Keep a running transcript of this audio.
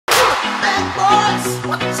Sadistic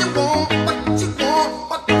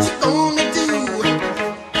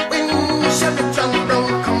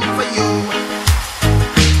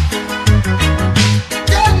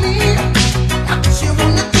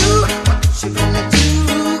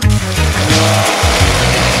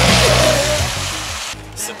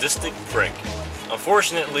prick.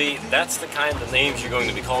 Unfortunately, that's the kind of names you're going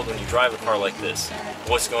to be called when you drive a car like this.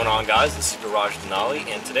 What's going on, guys? This is Garage Denali,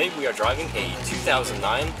 and today we are driving a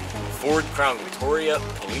 2009 Ford Crown Victoria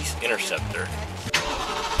Police Interceptor.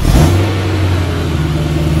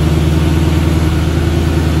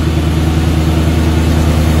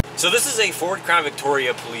 So this is a Ford Crown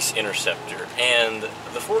Victoria Police Interceptor, and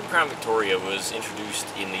the Ford Crown Victoria was introduced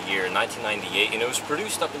in the year 1998, and it was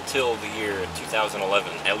produced up until the year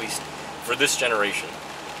 2011, at least for this generation.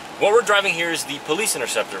 What we're driving here is the Police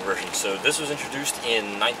Interceptor version. So this was introduced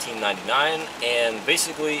in 1999, and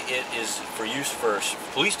basically it is for use for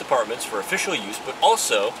police departments for official use, but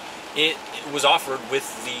also it was offered with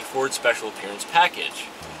the Ford Special Appearance Package.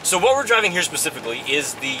 So what we're driving here specifically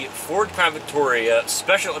is the Ford Crown Victoria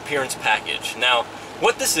Special Appearance Package. Now,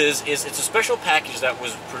 what this is it's a special package that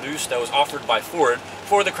was offered by Ford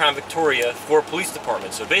for the Crown Victoria for police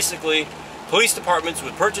departments. So basically, police departments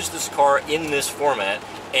would purchase this car in this format,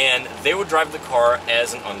 and they would drive the car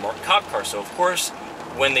as an unmarked cop car. So of course,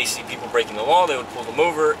 when they see people breaking the law, they would pull them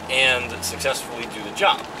over and successfully do the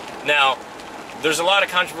job. Now, there's a lot of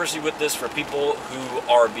controversy with this for people who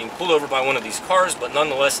are being pulled over by one of these cars, but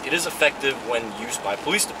nonetheless, it is effective when used by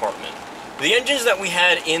police department. The engines that we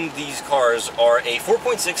had in these cars are a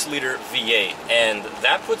 4.6-liter V8, and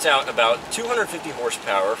that puts out about 250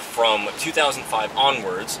 horsepower from 2005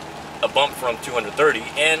 onwards, a bump from 230,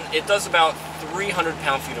 and it does about 300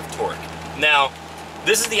 pound-feet of torque. Now,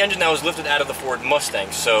 this is the engine that was lifted out of the Ford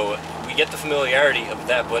Mustang, so we get the familiarity of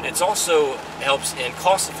that, but it also helps in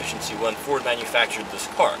cost efficiency when Ford manufactured this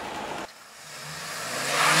car.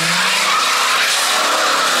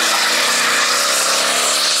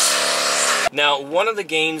 Now, one of the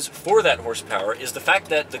gains for that horsepower is the fact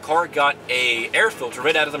that the car got an air filter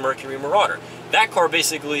right out of the Mercury Marauder. That car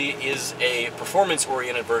basically is a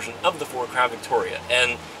performance-oriented version of the Ford Crown Victoria,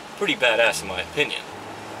 and pretty badass in my opinion.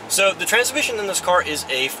 So the transmission in this car is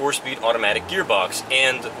a 4-speed automatic gearbox,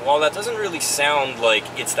 and while that doesn't really sound like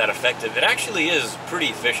it's that effective, it actually is pretty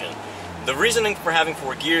efficient. The reasoning for having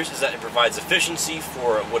 4 gears is that it provides efficiency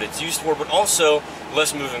for what it's used for, but also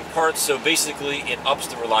less moving parts, so basically it ups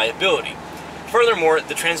the reliability. Furthermore,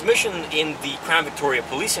 the transmission in the Crown Victoria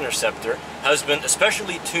Police Interceptor has been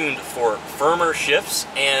especially tuned for firmer shifts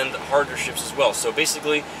and harder shifts as well. So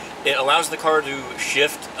basically, it allows the car to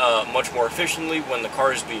shift much more efficiently when the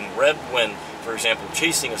car is being revved when, for example,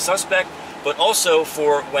 chasing a suspect, but also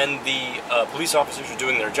for when the police officers are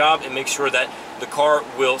doing their job, it makes sure that the car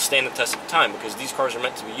will stand the test of time, because these cars are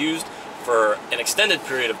meant to be used for an extended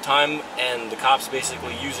period of time, and the cops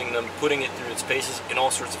basically using them, putting it through its paces in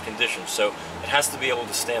all sorts of conditions, so it has to be able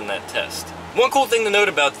to stand that test. One cool thing to note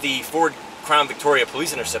about the Ford Crown Victoria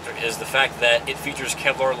Police Interceptor is the fact that it features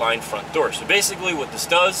Kevlar-lined front doors. So basically what this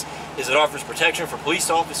does is it offers protection for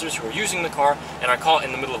police officers who are using the car and are caught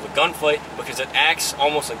in the middle of a gunfight, because it acts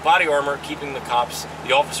almost like body armor, keeping the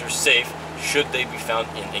officers safe should they be found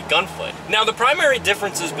in a gunfight. Now, the primary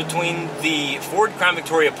differences between the Ford Crown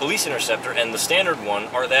Victoria Police Interceptor and the standard one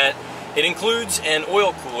are that it includes an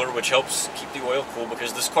oil cooler, which helps keep the oil cool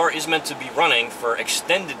because this car is meant to be running for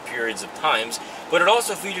extended periods of times, but it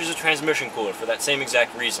also features a transmission cooler for that same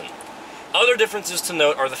exact reason. Other differences to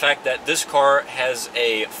note are the fact that this car has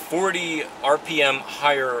a 40 RPM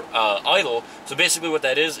higher idle, so basically what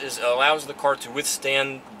that is it allows the car to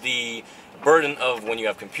withstand the burden of when you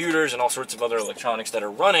have computers and all sorts of other electronics that are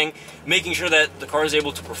running, making sure that the car is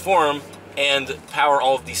able to perform and power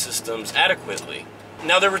all of these systems adequately.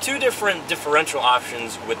 Now, there were 2 different differential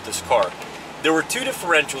options with this car. There were 2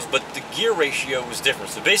 differentials, but the gear ratio was different.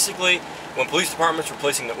 So basically, when police departments were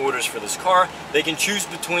placing the orders for this car, they can choose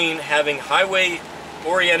between having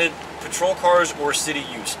highway-oriented patrol cars or city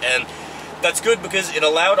use. And that's good because it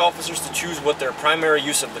allowed officers to choose what their primary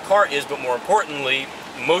use of the car is, but more importantly,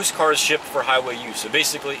 most cars ship for highway use. So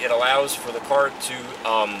basically, it allows for the car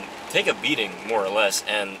to take a beating, more or less,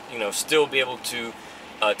 and still be able to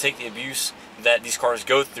take the abuse that these cars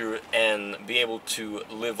go through and be able to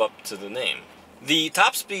live up to the name. The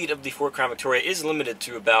top speed of the Ford Crown Victoria is limited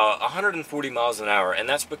to about 140 miles an hour, and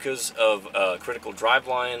that's because of critical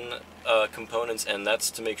driveline components, and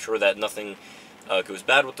that's to make sure that nothing goes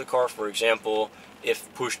bad with the car. For example,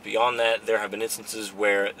 if pushed beyond that, there have been instances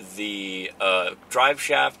where the drive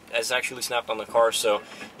shaft has actually snapped on the car. So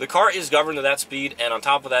the car is governed to that speed, and on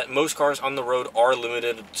top of that, most cars on the road are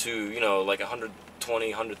limited to, like 120,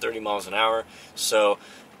 130 miles an hour. So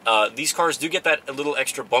these cars do get that a little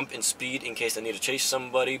extra bump in speed in case they need to chase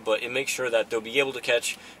somebody, but it makes sure that they'll be able to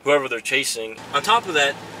catch whoever they're chasing. On top of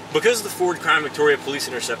that, because the Ford Crown Victoria Police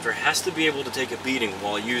Interceptor has to be able to take a beating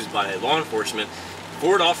while used by law enforcement,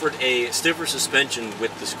 Ford offered a stiffer suspension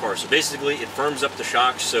with this car. So basically, it firms up the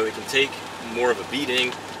shocks so it can take more of a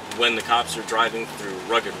beating when the cops are driving through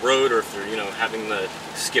rugged road, or if they're, having to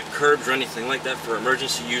skip curbs or anything like that for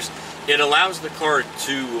emergency use. It allows the car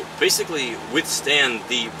to basically withstand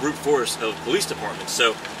the brute force of police departments.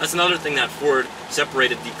 So that's another thing that Ford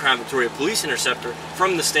separated the Crown Victoria Police Interceptor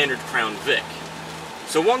from the standard Crown Vic.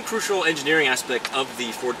 So one crucial engineering aspect of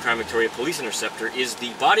the Ford Crown Victoria Police Interceptor is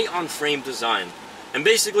the body-on-frame design. And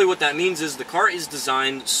basically what that means is the car is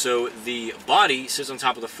designed so the body sits on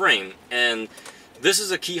top of the frame. And this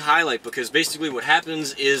is a key highlight because basically what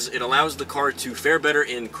happens is it allows the car to fare better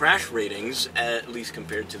in crash ratings, at least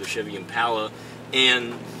compared to the Chevy Impala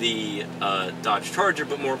and the Dodge Charger,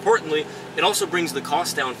 but more importantly, it also brings the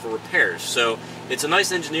cost down for repairs. So it's a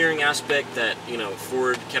nice engineering aspect that,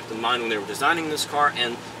 Ford kept in mind when they were designing this car,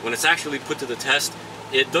 and when it's actually put to the test,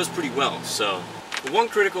 it does pretty well. So one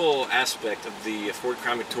critical aspect of the Ford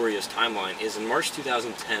Crown Victoria's timeline is in March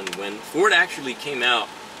 2010 when Ford actually came out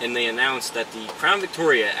and they announced that the Crown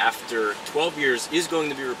Victoria, after 12 years, is going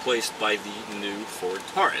to be replaced by the new Ford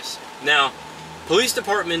Taurus. Now, police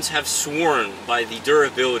departments have sworn by the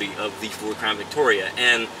durability of the Ford Crown Victoria,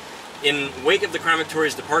 and in wake of the Crown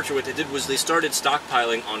Victoria's departure, what they did was they started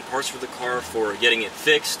stockpiling on parts for the car for getting it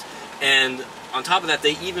fixed, and on top of that,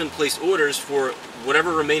 they even placed orders for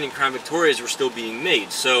whatever remaining Crown Victorias were still being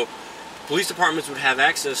made. So police departments would have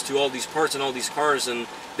access to all these parts and all these cars, and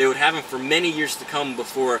they would have them for many years to come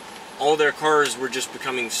before all their cars were just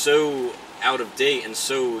becoming so out of date and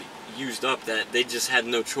so used up that they just had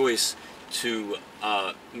no choice to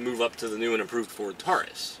move up to the new and improved Ford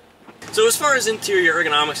Taurus. So as far as interior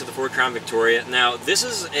ergonomics of the Ford Crown Victoria, now this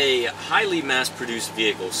is a highly mass-produced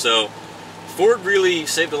vehicle, so Ford really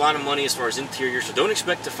saved a lot of money as far as interior, so don't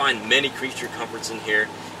expect to find many creature comforts in here.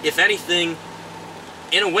 If anything,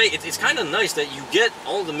 in a way, it's kind of nice that you get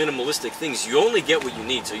all the minimalistic things. You only get what you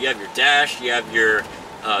need. So you have your dash, you have your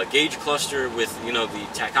gauge cluster with, the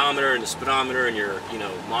tachometer and the speedometer and your,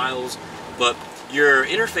 miles. But your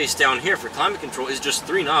interface down here for climate control is just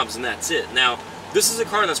 3 knobs and that's it. Now, this is a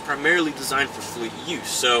car that's primarily designed for fleet use.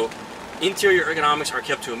 So interior ergonomics are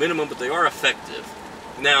kept to a minimum, but they are effective.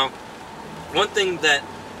 Now, one thing that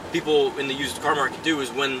people in the used car market do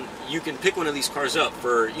is when you can pick one of these cars up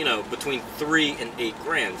for, between $3 and $8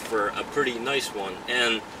 grand for a pretty nice one.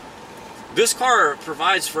 And this car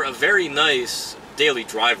provides for a very nice daily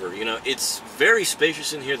driver. It's very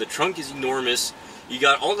spacious in here. The trunk is enormous. You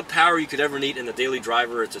got all the power you could ever need in a daily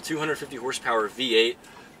driver. It's a 250 horsepower V8.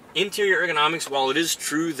 Interior ergonomics, while it is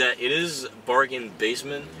true that it is bargain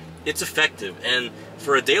basement, it's effective. And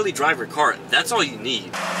for a daily driver car, that's all you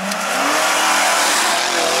need.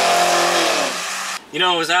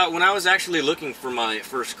 When I was actually looking for my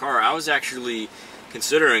first car, I was actually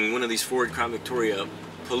considering one of these Ford Crown Victoria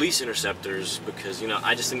Police Interceptors because,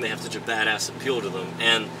 I just think they have such a badass appeal to them.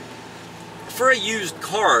 And for a used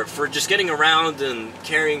car, for just getting around and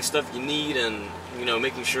carrying stuff you need and,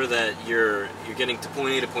 making sure that you're getting to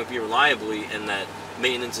point A to point B reliably and that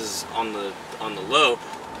maintenance is on the low,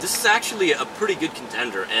 this is actually a pretty good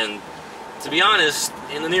contender. And to be honest,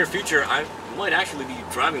 in the near future, I might actually be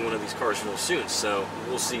driving one of these cars real soon, so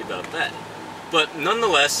we'll see about that. But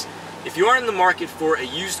nonetheless, if you are in the market for a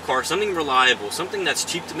used car, something reliable, something that's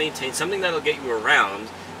cheap to maintain, something that'll get you around,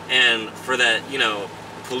 and for that,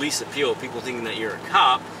 police appeal, people thinking that you're a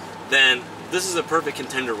cop, then this is a perfect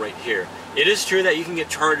contender right here. It is true that you can get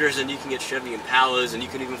Chargers and you can get Chevy Impalas and you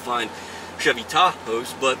can even find Chevy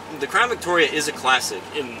Tahoes, but the Crown Victoria is a classic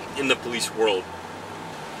in the police world.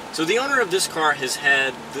 So the owner of this car has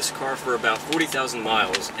had this car for about 40,000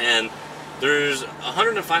 miles, and there's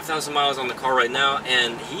 105,000 miles on the car right now,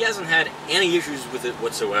 and he hasn't had any issues with it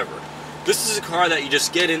whatsoever. This is a car that you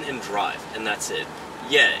just get in and drive, and that's it.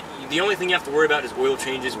 Yeah, the only thing you have to worry about is oil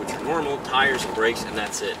changes, which are normal, tires and brakes, and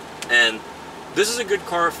that's it. And this is a good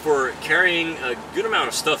car for carrying a good amount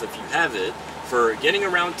of stuff if you have it, for getting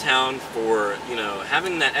around town, for,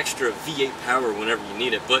 having that extra V8 power whenever you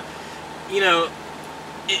need it. But,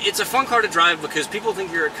 it's a fun car to drive because people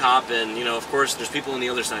think you're a cop, and, of course, there's people on the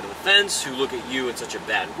other side of the fence who look at you in such a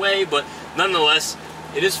bad way, but nonetheless,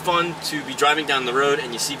 it is fun to be driving down the road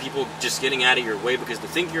and you see people just getting out of your way because they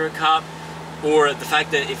think you're a cop, or the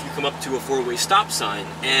fact that if you come up to a four-way stop sign,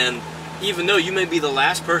 and even though you may be the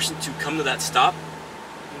last person to come to that stop,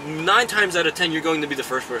 9 times out of 10 you're going to be the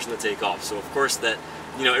first person to take off. So of course that,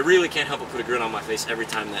 you know, it really can't help but put a grin on my face every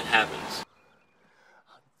time that happens.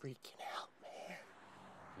 I'm freaking out, man.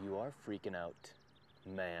 You are freaking out,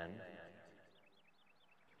 man.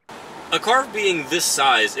 A car being this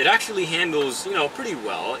size, it actually handles, you know, pretty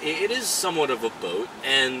well. It is somewhat of a boat,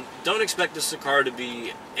 and don't expect this car to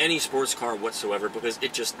be any sports car whatsoever, because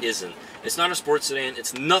it just isn't. It's not a sports sedan,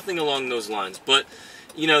 it's nothing along those lines, but,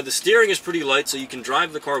 you know, the steering is pretty light, so you can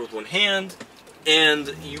drive the car with one hand,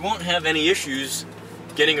 and you won't have any issues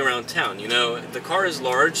getting around town. You know, the car is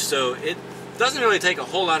large, so it doesn't really take a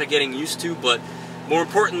whole lot of getting used to, but more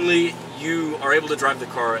importantly, you are able to drive the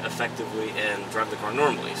car effectively and drive the car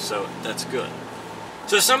normally, so that's good.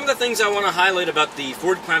 So some of the things I want to highlight about the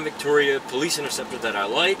Ford Crown Victoria Police Interceptor that I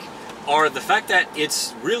like are the fact that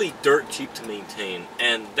it's really dirt cheap to maintain,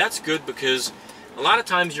 and that's good because a lot of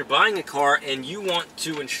times you're buying a car and you want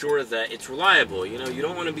to ensure that it's reliable. You know, you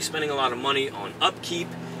don't want to be spending a lot of money on upkeep,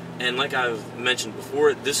 and like I've mentioned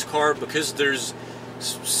before, this car, because there's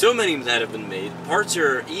so many that have been made, parts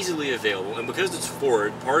are easily available, and because it's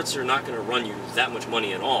Ford, parts are not going to run you that much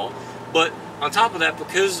money at all. But on top of that,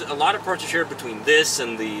 because a lot of parts are shared between this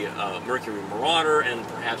and the Mercury Marauder, and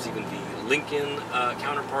perhaps even the Lincoln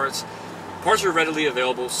counterparts, parts are readily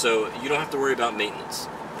available, so you don't have to worry about maintenance.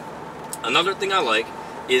 Another thing I like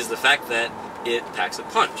is the fact that it packs a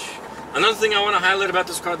punch. Another thing I want to highlight about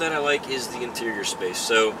this car that I like is the interior space.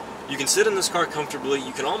 So you can sit in this car comfortably.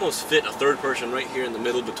 You can almost fit a third person right here in the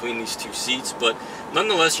middle between these two seats, but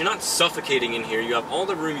nonetheless, you're not suffocating in here. You have all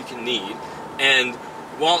the room you can need, and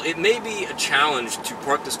while it may be a challenge to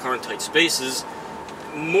park this car in tight spaces,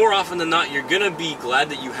 more often than not, you're going to be glad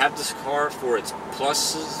that you have this car for its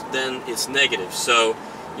pluses than its negatives. So,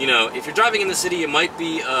 you know, if you're driving in the city, it might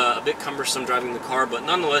be a bit cumbersome driving the car, but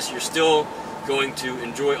nonetheless, you're still going to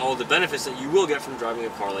enjoy all the benefits that you will get from driving a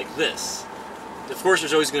car like this. Of course,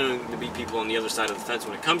 there's always going to be people on the other side of the fence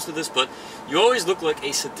when it comes to this, but you always look like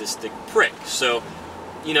a sadistic prick. So,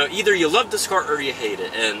 you know, either you love this car or you hate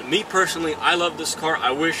it. And me personally, I love this car.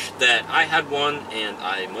 I wish that I had one, and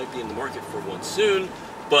I might be in the market for one soon.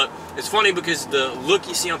 But it's funny because the look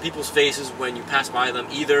you see on people's faces when you pass by them,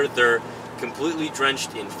 either they're completely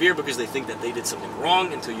drenched in fear because they think that they did something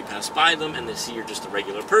wrong until you pass by them and they see you're just a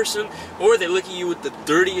regular person, or they look at you with the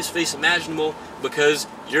dirtiest face imaginable because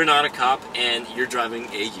you're not a cop and you're driving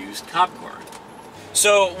a used cop car.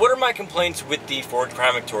 So what are my complaints with the Ford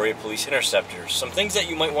Crown Victoria Police Interceptor? Some things that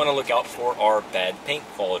you might want to look out for are bad paint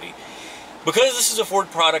quality. Because this is a Ford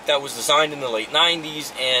product that was designed in the late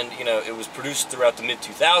 90s and, you know, it was produced throughout the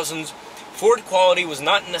mid-2000s, Ford quality was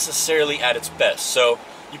not necessarily at its best. So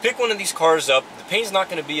you pick one of these cars up, the paint's not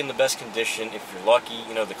going to be in the best condition if you're lucky.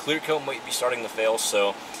 You know, the clear coat might be starting to fail.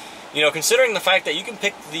 So, you know, considering the fact that you can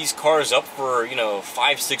pick these cars up for, you know,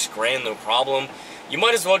 $5-6 grand, no problem, you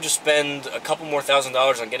might as well just spend a couple more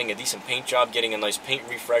 $1,000s on getting a decent paint job, getting a nice paint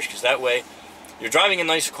refresh, because that way you're driving a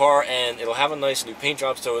nice car and it'll have a nice new paint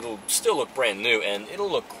job, so it'll still look brand new and it'll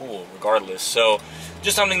look cool regardless. So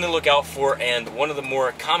just something to look out for, and one of the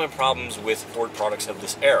more common problems with Ford products of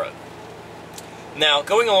this era. Now,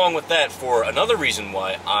 going along with that, for another reason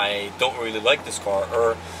why I don't really like this car,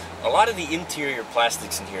 are a lot of the interior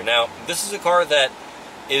plastics in here. Now, this is a car that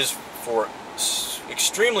is for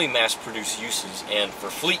extremely mass-produced uses and for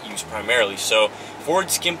fleet use primarily, so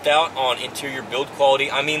Ford skimped out on interior build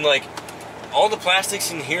quality. I mean, like, all the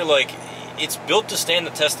plastics in here, like, it's built to stand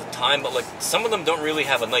the test of time, but, like, some of them don't really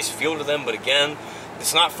have a nice feel to them, but again,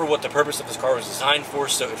 it's not for what the purpose of this car was designed for,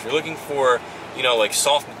 so if you're looking for, you know, like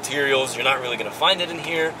soft materials, you're not really going to find it in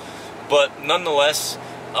here, but nonetheless,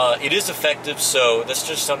 it is effective, so that's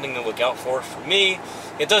just something to look out for. For me,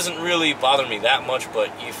 it doesn't really bother me that much,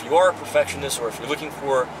 but if you are a perfectionist or if you're looking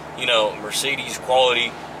for, you know, Mercedes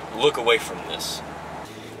quality, look away from this.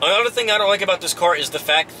 Another thing I don't like about this car is the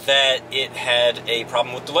fact that it had a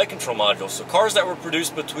problem with the light control module. So cars that were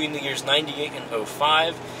produced between the years 98 and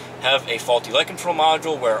 05 have a faulty light control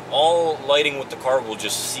module where all lighting with the car will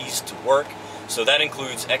just cease to work. So that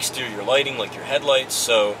includes exterior lighting like your headlights.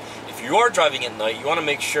 So if you are driving at night, you want to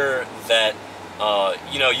make sure that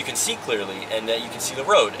you know, you can see clearly and that you can see the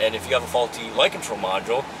road. And if you have a faulty light control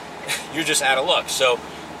module, you're just out of luck. So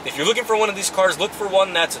if you're looking for one of these cars, look for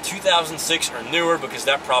one that's a 2006 or newer, because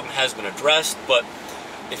that problem has been addressed. But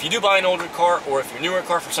if you do buy an older car, or if your newer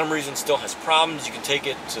car for some reason still has problems, you can take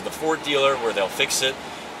it to the Ford dealer where they'll fix it.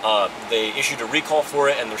 They issued a recall for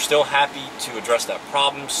it and they're still happy to address that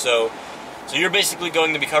problem. So So you're basically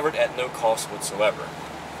going to be covered at no cost whatsoever.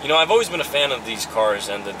 You know, I've always been a fan of these cars,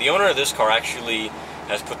 and the owner of this car actually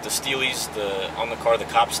has put the steelies on the car, the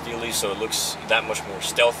cop steelies, so it looks that much more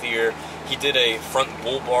stealthier. He did a front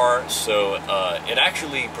bull bar, so it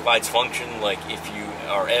actually provides function, like if you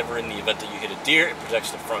are ever in the event that you hit a deer, it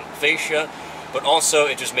protects the front fascia, but also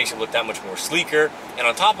it just makes it look that much more sleeker. And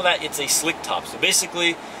on top of that, it's a slick top. So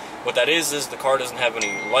basically, what that is the car doesn't have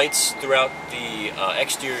any lights throughout the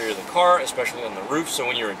exterior of the car, especially on the roof, so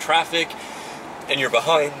when you're in traffic and you're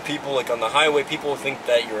behind people, like on the highway, people think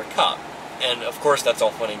that you're a cop. And of course, that's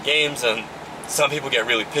all fun and games, and some people get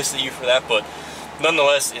really pissed at you for that, but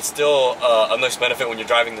nonetheless, it's still a nice benefit when you're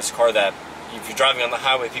driving this car that if you're driving on the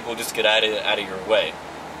highway, people just get out of your way.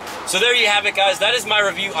 So there you have it, guys. That is my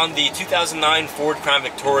review on the 2009 Ford Crown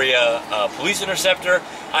Victoria Police Interceptor.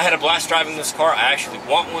 I had a blast driving this car. I actually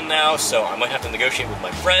want one now, so I might have to negotiate with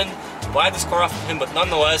my friend to buy this car off of him, but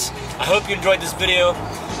nonetheless, I hope you enjoyed this video.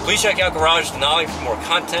 Please check out Garage Denali for more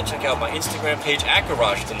content. Check out my Instagram page at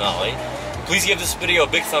Garage Denali. Please give this video a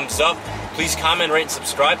big thumbs up. Please comment, rate, and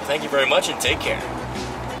subscribe. Thank you very much, and take care.